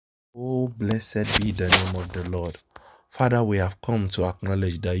Oh, blessed be the name of the Lord. Father, we have come to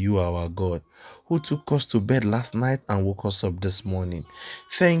acknowledge that you are our God, who took us to bed last night and woke us up this morning.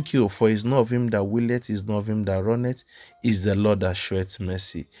 Thank you, for it's not of him that willeth, it's not of him that runneth, it's the Lord that showeth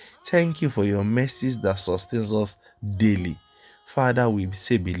mercy. Thank you for your mercies that sustains us daily. Father, we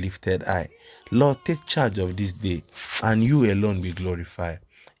say be lifted high. Lord, take charge of this day, and you alone be glorified.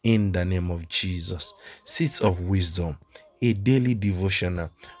 In the name of Jesus. Seats of wisdom, a daily devotional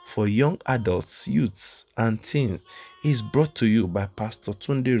for young adults, youths, and teens is brought to you by Pastor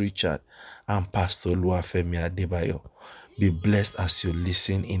Tunde Richard and Pastor Luafemi Adebayo. Be blessed as you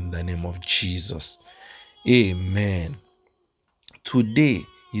listen in the name of Jesus. Amen. Today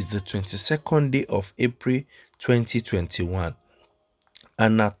is the 22nd day of April 2021,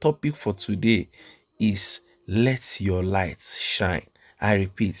 and our topic for today is let your light shine. I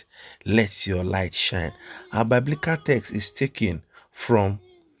repeat, let your light shine. Our biblical text is taken from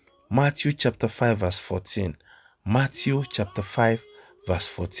Matthew chapter 5 verse 14. Matthew chapter 5 verse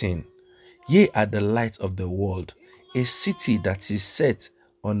 14. Ye are the light of the world. A city that is set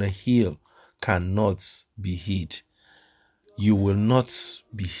on a hill cannot be hid. You will not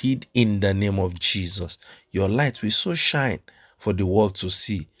be hid in the name of Jesus. Your light will so shine for the world to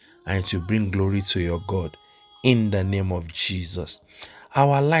see, and to bring glory to your God in the name of Jesus.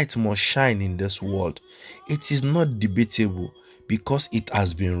 Our light must shine in this world. It is not debatable because it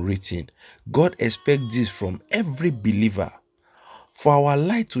has been written. God expects this from every believer. For our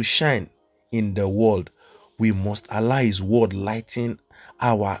light to shine in the world, we must allow His word lighten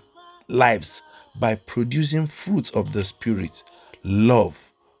our lives by producing fruits of the Spirit: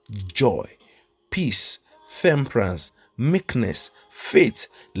 love, joy, peace, temperance, meekness, faith,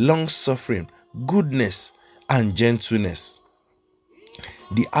 long suffering, goodness, and gentleness.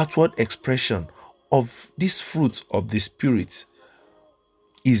 The outward expression of these fruits of the Spirit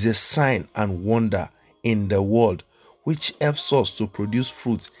is a sign and wonder in the world, which helps us to produce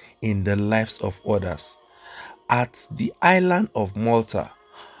fruit in the lives of others. At the island of Malta,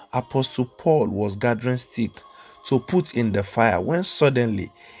 Apostle Paul was gathering stick to put in the fire when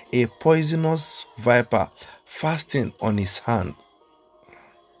suddenly a poisonous viper fastened on his hand.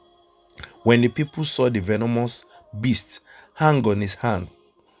 When the people saw the venomous beast hang on his hand,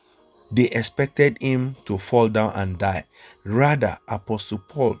 they expected him to fall down and die. Rather, Apostle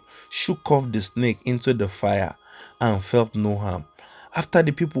Paul shook off the snake into the fire and felt no harm. After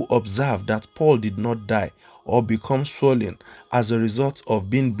the people observed that Paul did not die or become swollen as a result of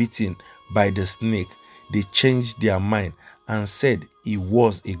being bitten by the snake, they changed their mind and said he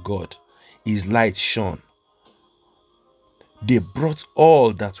was a god. His light shone. They brought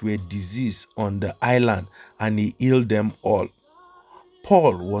all that were diseased on the island, and he healed them all.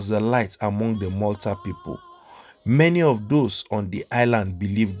 Paul was a light among the Malta people. Many of those on the island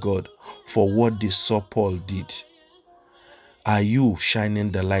believed God for what they saw Paul did. Are you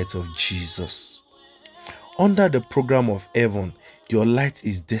shining the light of Jesus? Under the program of heaven, your light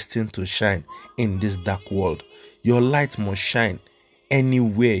is destined to shine in this dark world. Your light must shine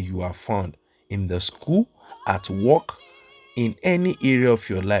anywhere you are found, in the school, at work, in any area of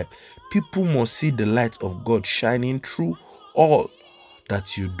your life. People must see the light of God shining through all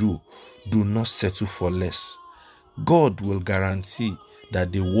that you do. Do not settle for less. God will guarantee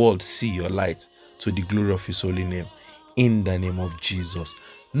that the world see your light to the glory of His holy name. In the name of Jesus.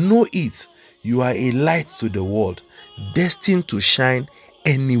 Know it. You are a light to the world, destined to shine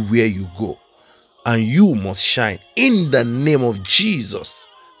anywhere you go. And you must shine in the name of Jesus.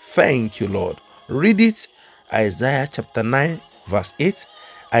 Thank you, Lord. Read it. Isaiah chapter 9 verse 8,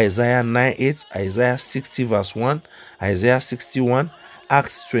 Isaiah 9:8, Isaiah 60 verse 1, Isaiah 61,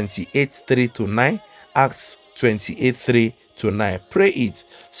 Acts 28 3-9, Acts 28 3-9. Pray it.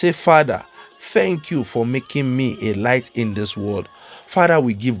 Say, Father, thank you for making me a light in this world. Father,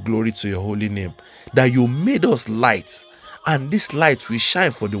 we give glory to your holy name, that you made us light, and this light will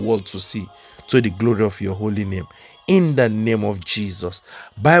shine for the world to see, to the glory of your holy name. In the name of Jesus.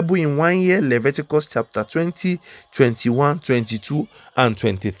 Bible in 1 year, Leviticus chapter 20, 21, 22, and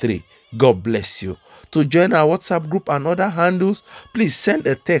 23. God bless you. To join our WhatsApp group and other handles, please send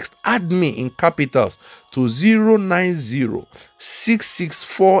a text, add me in capitals, to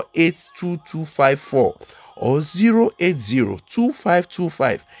 090-66482254 or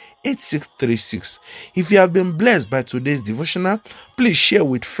 080-2525-8636. If you have been blessed by today's devotional, please share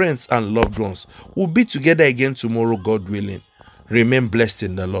with friends and loved ones. We'll be together again tomorrow, God willing. Remain blessed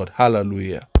in the Lord. Hallelujah.